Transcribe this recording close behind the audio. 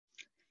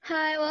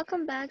Hi,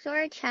 welcome back to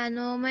our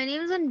channel. My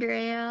name is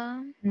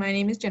Andrea. My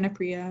name is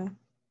Jennapriya.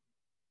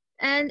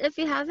 And if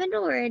you haven't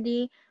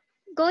already,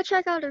 go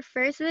check out our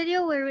first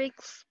video where we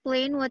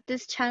explain what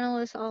this channel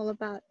is all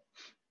about.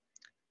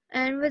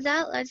 And with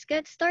that, let's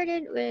get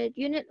started with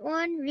Unit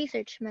 1,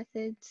 Research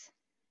Methods.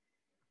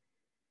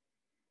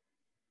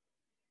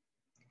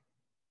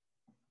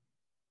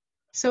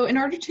 So in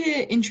order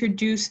to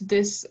introduce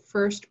this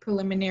first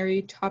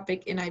preliminary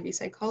topic in IB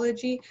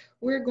psychology,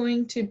 we're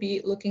going to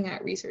be looking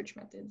at research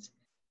methods.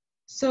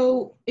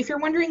 So if you're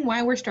wondering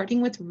why we're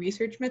starting with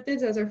research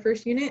methods as our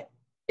first unit,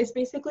 it's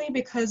basically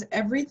because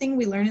everything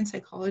we learn in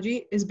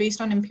psychology is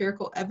based on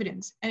empirical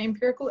evidence, and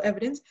empirical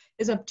evidence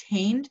is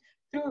obtained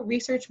through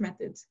research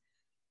methods.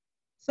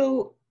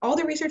 So all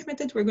the research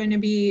methods we're going to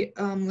be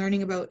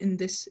learning about in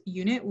this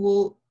unit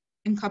will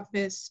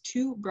encompass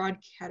two broad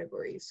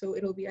categories. So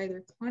it'll be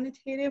either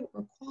quantitative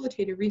or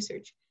qualitative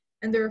research.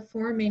 And there are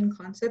four main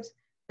concepts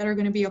that are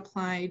going to be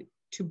applied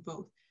to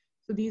both.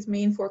 So these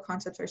main four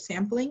concepts are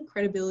sampling,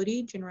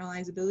 credibility,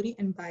 generalizability,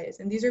 and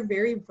bias. And these are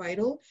very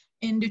vital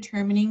in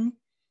determining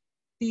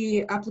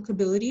the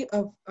applicability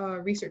of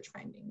research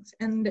findings.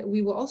 And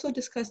we will also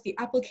discuss the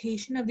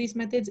application of these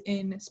methods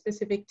in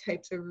specific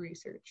types of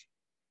research.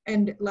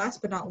 And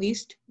last but not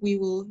least, we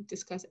will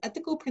discuss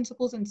ethical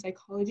principles in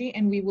psychology,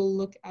 and we will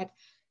look at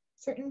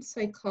certain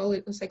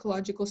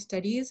psychological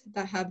studies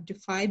that have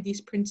defied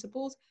these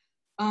principles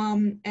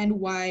and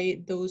why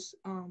those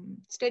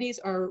studies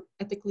are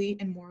ethically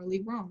and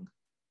morally wrong.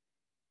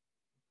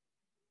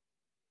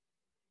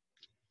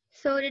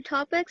 So the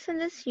topics in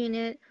this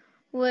unit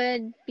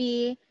would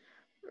be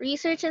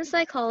research in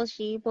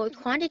psychology, both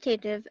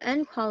quantitative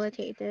and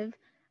qualitative,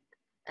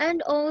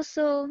 and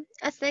also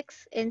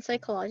ethics in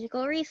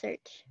psychological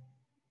research.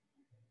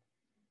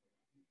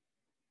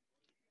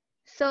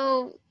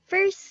 So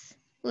first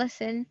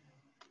lesson,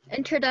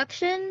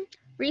 Introduction,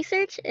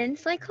 Research in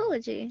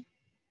Psychology.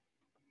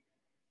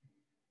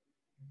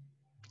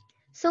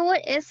 So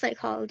what is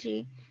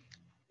psychology?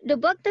 The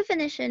book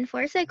definition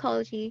for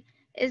psychology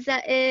is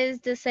that it is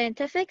the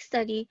scientific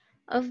study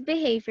of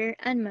behavior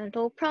and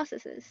mental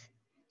processes.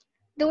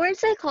 The word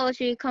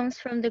psychology comes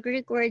from the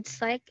Greek words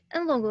psyche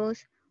and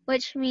logos,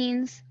 which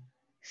means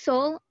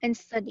soul and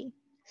study.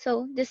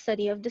 So the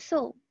study of the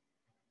soul.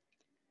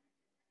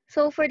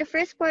 So for the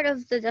first part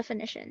of the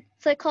definition,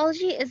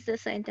 psychology is the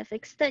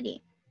scientific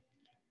study.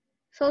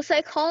 So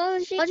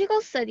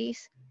psychological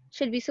studies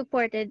should be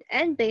supported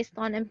and based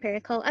on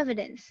empirical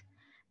evidence.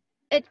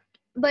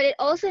 But it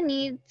also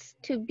needs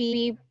to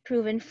be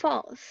proven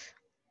false.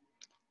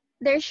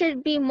 There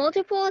should be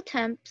multiple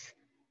attempts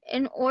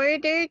in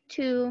order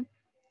to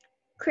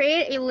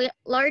create a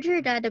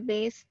larger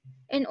database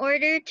in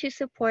order to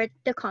support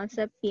the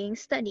concept being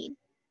studied.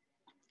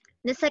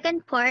 The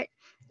second part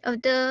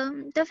of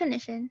the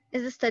definition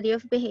is the study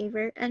of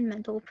behavior and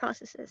mental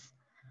processes.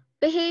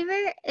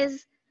 Behavior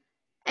is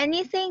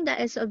anything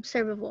that is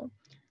observable,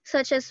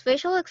 such as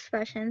facial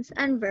expressions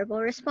and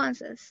verbal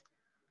responses.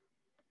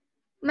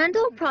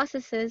 Mental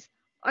processes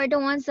are the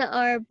ones that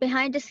are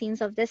behind the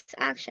scenes of these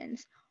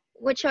actions,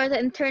 which are the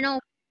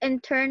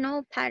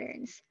internal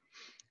patterns.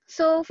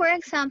 So, for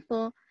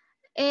example,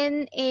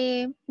 in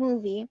a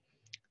movie,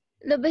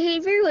 the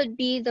behavior would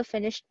be the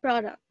finished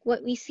product,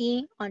 what we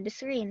see on the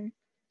screen.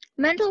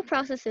 Mental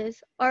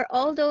processes are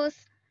all those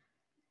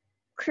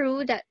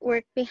crew that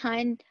work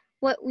behind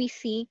what we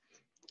see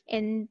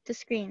in the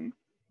screen.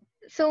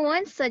 So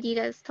one study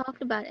that's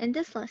talked about in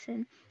this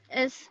lesson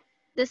is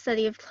the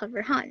study of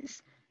clever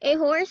Hans, a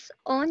horse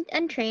owned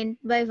and trained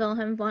by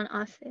Wilhelm von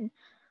Osten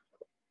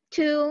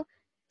to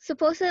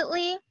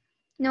supposedly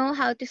know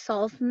how to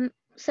solve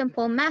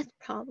simple math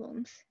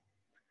problems.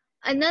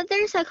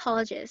 Another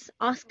psychologist,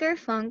 Oscar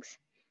Funks,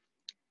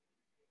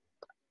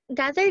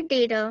 gathered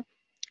data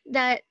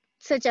that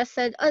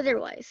suggested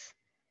otherwise.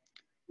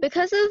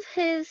 Because of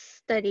his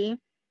study,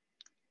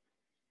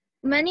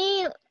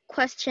 many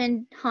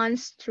questioned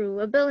Hans' true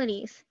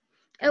abilities.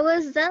 It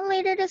was then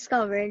later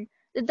discovered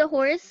that the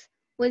horse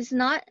was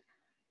not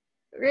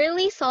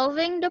really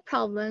solving the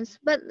problems,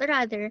 but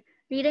rather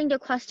reading the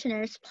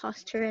questioner's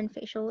posture and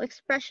facial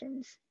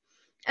expressions.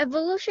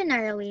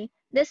 Evolutionarily,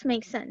 this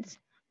makes sense,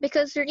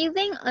 because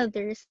reading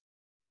others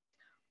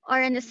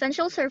are an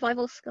essential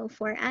survival skill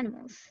for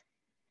animals.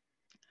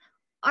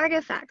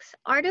 Artifacts.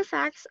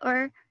 Artifacts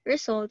are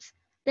results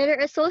that are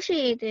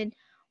associated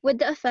with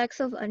the effects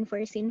of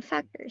unforeseen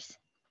factors.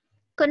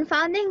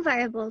 Confounding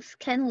variables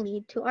can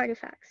lead to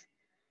artifacts.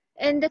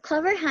 In the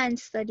Clever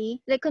Hands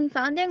study, the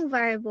confounding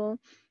variable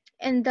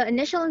in the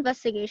initial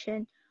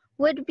investigation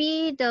would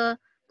be the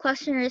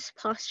questioner's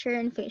posture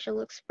and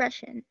facial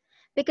expression,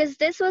 because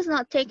this was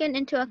not taken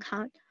into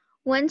account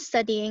when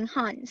studying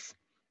Hans.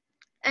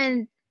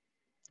 And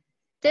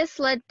this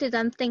led to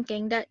them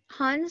thinking that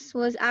Hans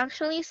was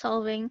actually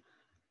solving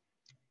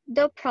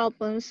the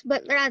problems,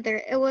 but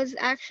rather it was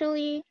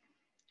actually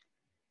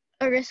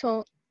a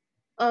result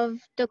of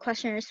the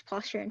questioner's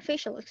posture and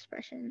facial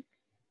expression.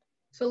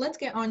 So let's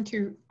get on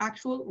to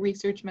actual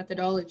research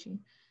methodology.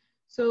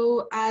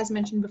 So as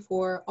mentioned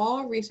before,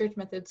 all research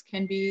methods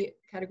can be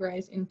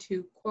categorized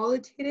into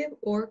qualitative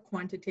or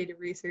quantitative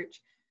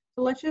research.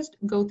 So let's just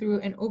go through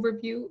an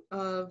overview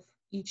of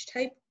each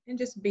type and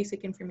just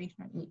basic information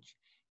on each.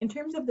 In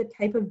terms of the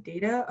type of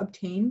data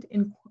obtained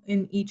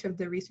in each of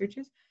the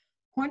researches,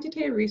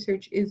 quantitative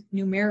research is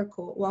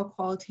numerical while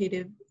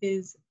qualitative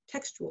is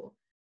textual.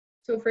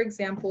 So for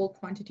example,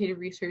 quantitative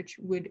research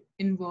would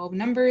involve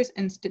numbers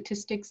and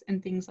statistics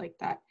and things like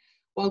that,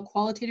 while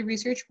qualitative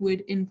research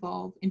would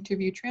involve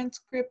interview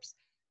transcripts,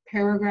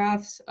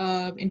 paragraphs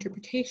of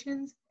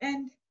interpretations,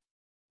 and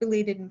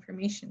related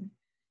information.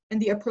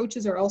 And the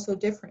approaches are also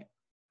different,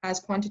 as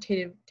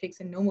quantitative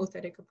takes a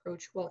nomothetic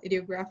approach, while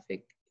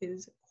idiographic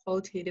is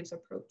qualitative's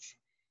approach.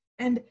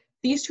 And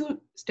these two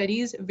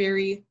studies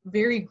vary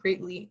very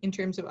greatly in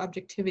terms of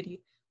objectivity,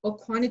 while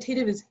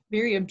quantitative is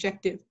very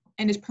objective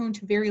and is prone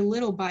to very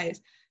little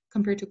bias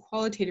compared to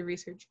qualitative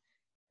research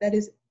that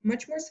is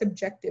much more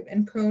subjective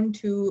and prone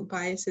to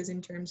biases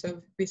in terms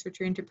of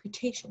researcher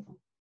interpretation.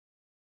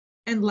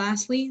 And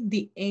lastly,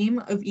 the aim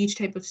of each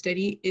type of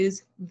study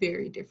is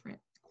very different.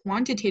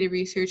 Quantitative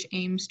research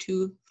aims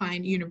to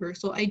find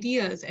universal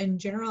ideas and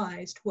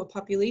generalize to a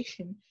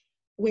population,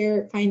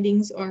 where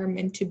findings are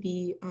meant to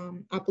be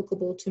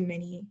applicable to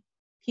many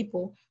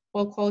people,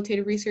 while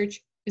qualitative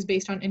research is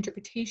based on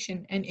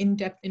interpretation and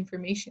in-depth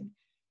information,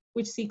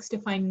 which seeks to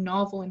find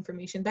novel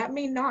information that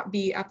may not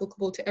be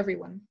applicable to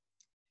everyone.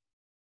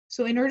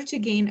 So in order to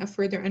gain a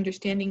further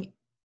understanding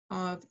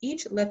of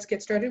each, let's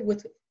get started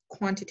with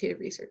quantitative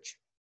research.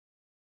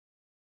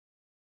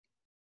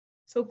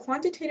 So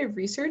quantitative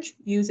research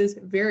uses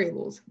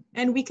variables,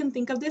 and we can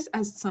think of this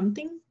as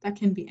something that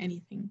can be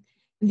anything.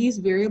 These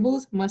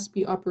variables must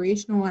be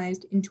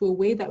operationalized into a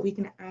way that we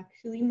can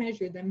actually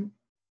measure them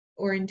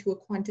or into a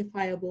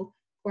quantifiable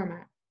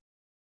format.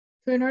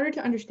 So in order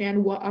to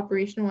understand what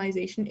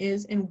operationalization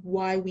is and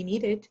why we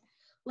need it,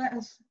 let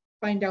us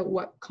find out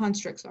what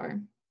constructs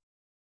are.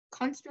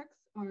 Constructs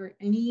are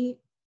any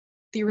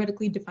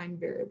theoretically defined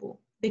variable.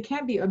 They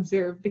can't be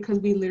observed because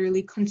we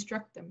literally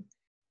construct them.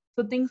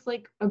 So things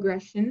like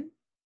aggression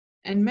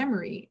and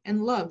memory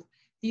and love,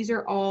 these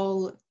are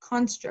all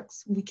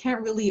constructs. We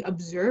can't really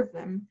observe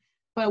them,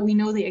 but we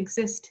know they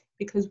exist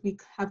because we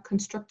have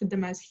constructed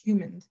them as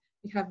humans.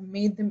 We have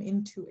made them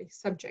into a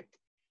subject.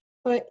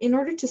 But in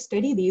order to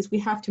study these, we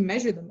have to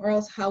measure them, or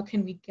else how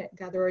can we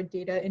gather our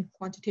data in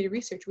quantitative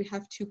research? We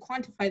have to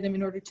quantify them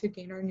in order to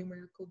gain our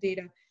numerical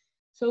data.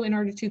 So in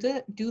order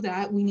to do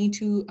that, we need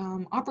to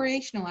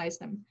operationalize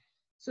them.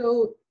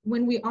 So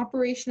when we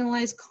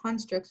operationalize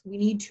constructs, we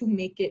need to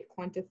make it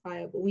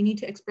quantifiable. We need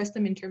to express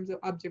them in terms of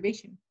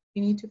observation.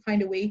 We need to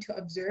find a way to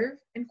observe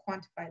and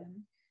quantify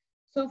them.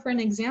 So for an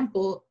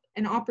example,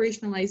 an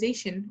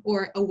operationalization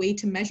or a way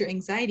to measure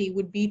anxiety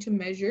would be to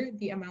measure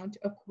the amount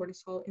of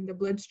cortisol in the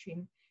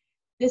bloodstream.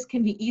 This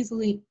can be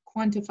easily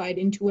quantified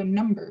into a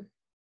number,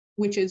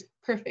 which is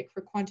perfect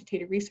for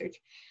quantitative research.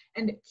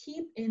 And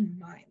keep in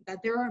mind that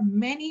there are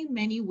many,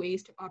 many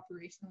ways to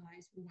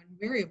operationalize one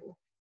variable.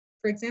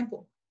 For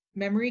example,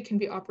 memory can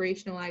be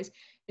operationalized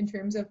in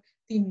terms of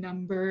the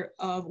number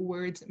of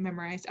words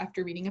memorized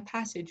after reading a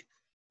passage,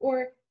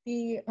 or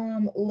the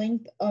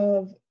length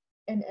of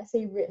an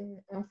essay written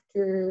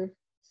after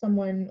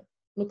someone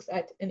looks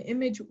at an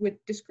image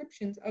with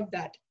descriptions of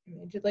that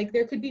image. Like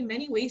there could be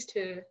many ways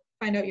to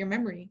find out your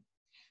memory.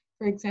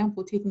 For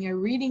example, taking a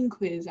reading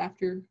quiz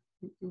after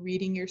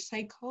reading your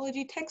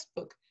psychology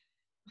textbook,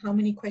 how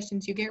many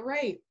questions you get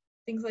right,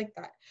 things like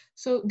that.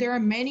 So there are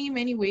many,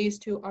 many ways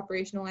to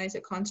operationalize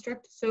a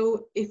construct.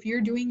 So if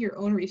you're doing your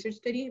own research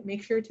study,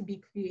 make sure to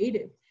be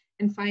creative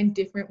and find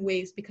different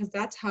ways, because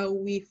that's how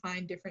we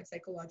find different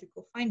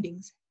psychological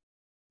findings.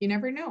 You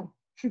never know.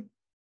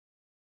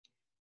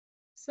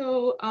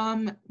 So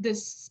the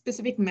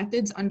specific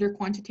methods under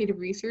quantitative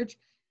research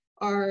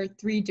are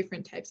three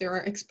different types. There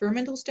are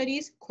experimental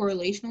studies,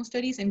 correlational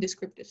studies, and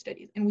descriptive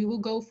studies. And we will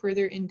go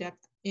further in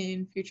depth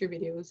in future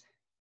videos.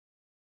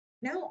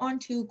 Now on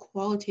to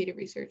qualitative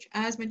research.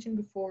 As mentioned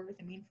before,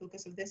 the main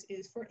focus of this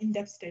is for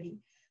in-depth study.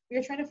 We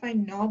are trying to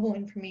find novel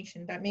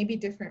information that may be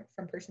different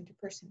from person to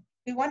person.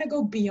 We want to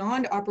go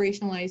beyond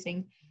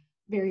operationalizing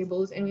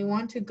variables, and we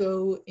want to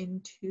go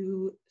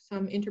into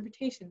some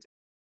interpretations.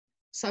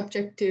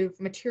 Subjective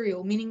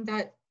material, meaning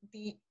that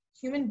the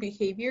human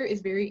behavior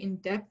is very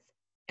in-depth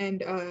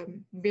and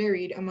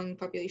varied among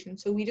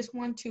populations. So we just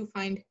want to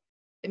find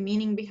the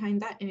meaning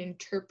behind that and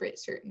interpret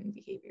certain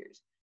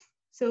behaviors.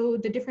 So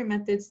the different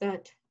methods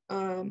that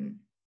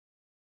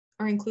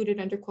are included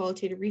under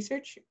qualitative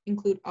research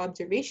include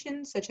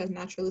observations, such as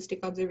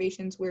naturalistic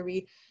observations, where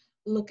we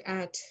look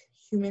at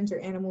humans or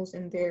animals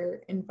in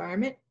their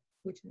environment,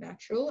 which is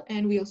natural.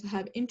 And we also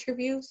have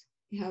interviews.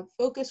 We have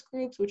focus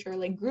groups, which are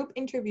like group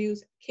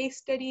interviews, case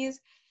studies,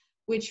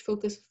 which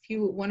focus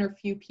one or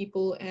few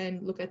people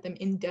and look at them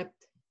in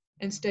depth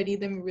and study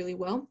them really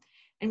well.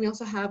 And we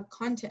also have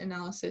content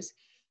analysis,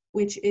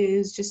 which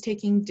is just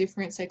taking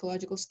different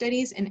psychological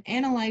studies and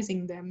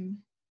analyzing them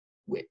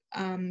with,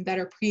 that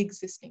are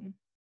pre-existing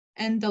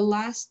And the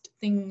last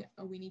thing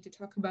we need to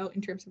talk about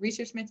in terms of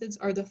research methods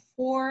are the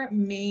four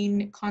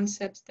main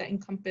concepts that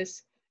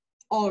encompass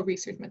all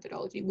research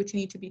methodology, which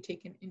need to be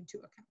taken into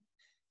account.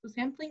 So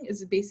sampling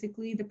is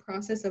basically the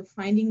process of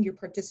finding your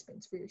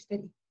participants for your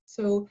study.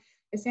 So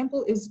a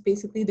sample is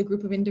basically the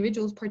group of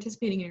individuals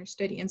participating in your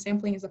study, and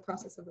sampling is the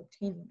process of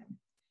obtaining them.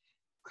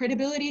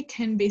 Credibility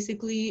can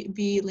basically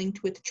be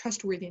linked with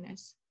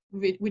trustworthiness,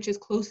 which is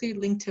closely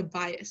linked to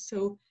bias.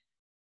 So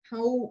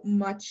how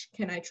much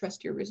can I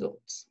trust your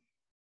results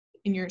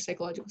in your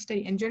psychological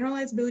study? And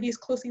generalizability is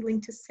closely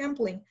linked to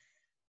sampling,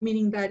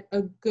 meaning that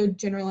a good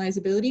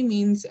generalizability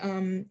means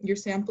your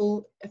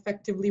sample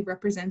effectively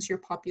represents your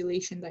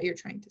population that you're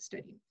trying to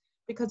study.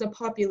 Because a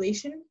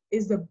population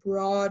is the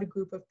broad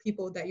group of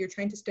people that you're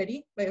trying to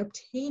study by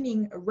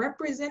obtaining a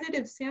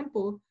representative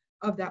sample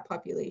of that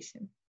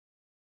population.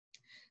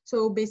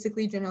 So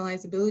basically,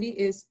 generalizability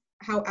is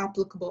how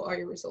applicable are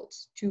your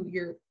results to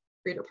your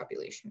greater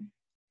population.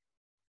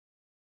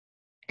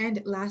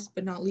 And last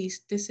but not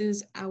least, this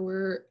is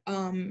our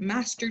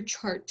master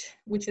chart,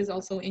 which is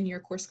also in your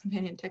course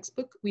companion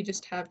textbook. We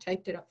just have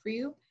typed it up for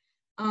you.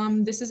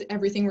 This is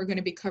everything we're going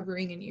to be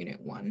covering in Unit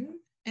 1.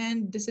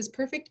 And this is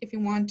perfect if you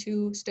want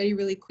to study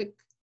really quick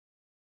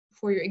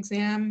for your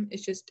exam.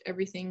 It's just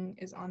everything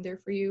is on there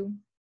for you.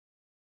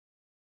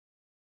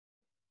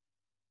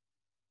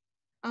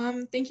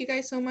 Thank you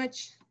guys so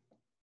much.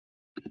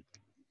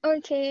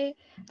 Okay,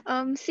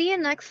 see you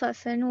next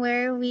lesson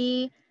where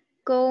we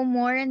go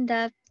more in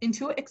depth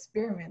into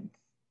experiments.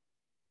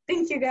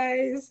 Thank you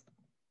guys.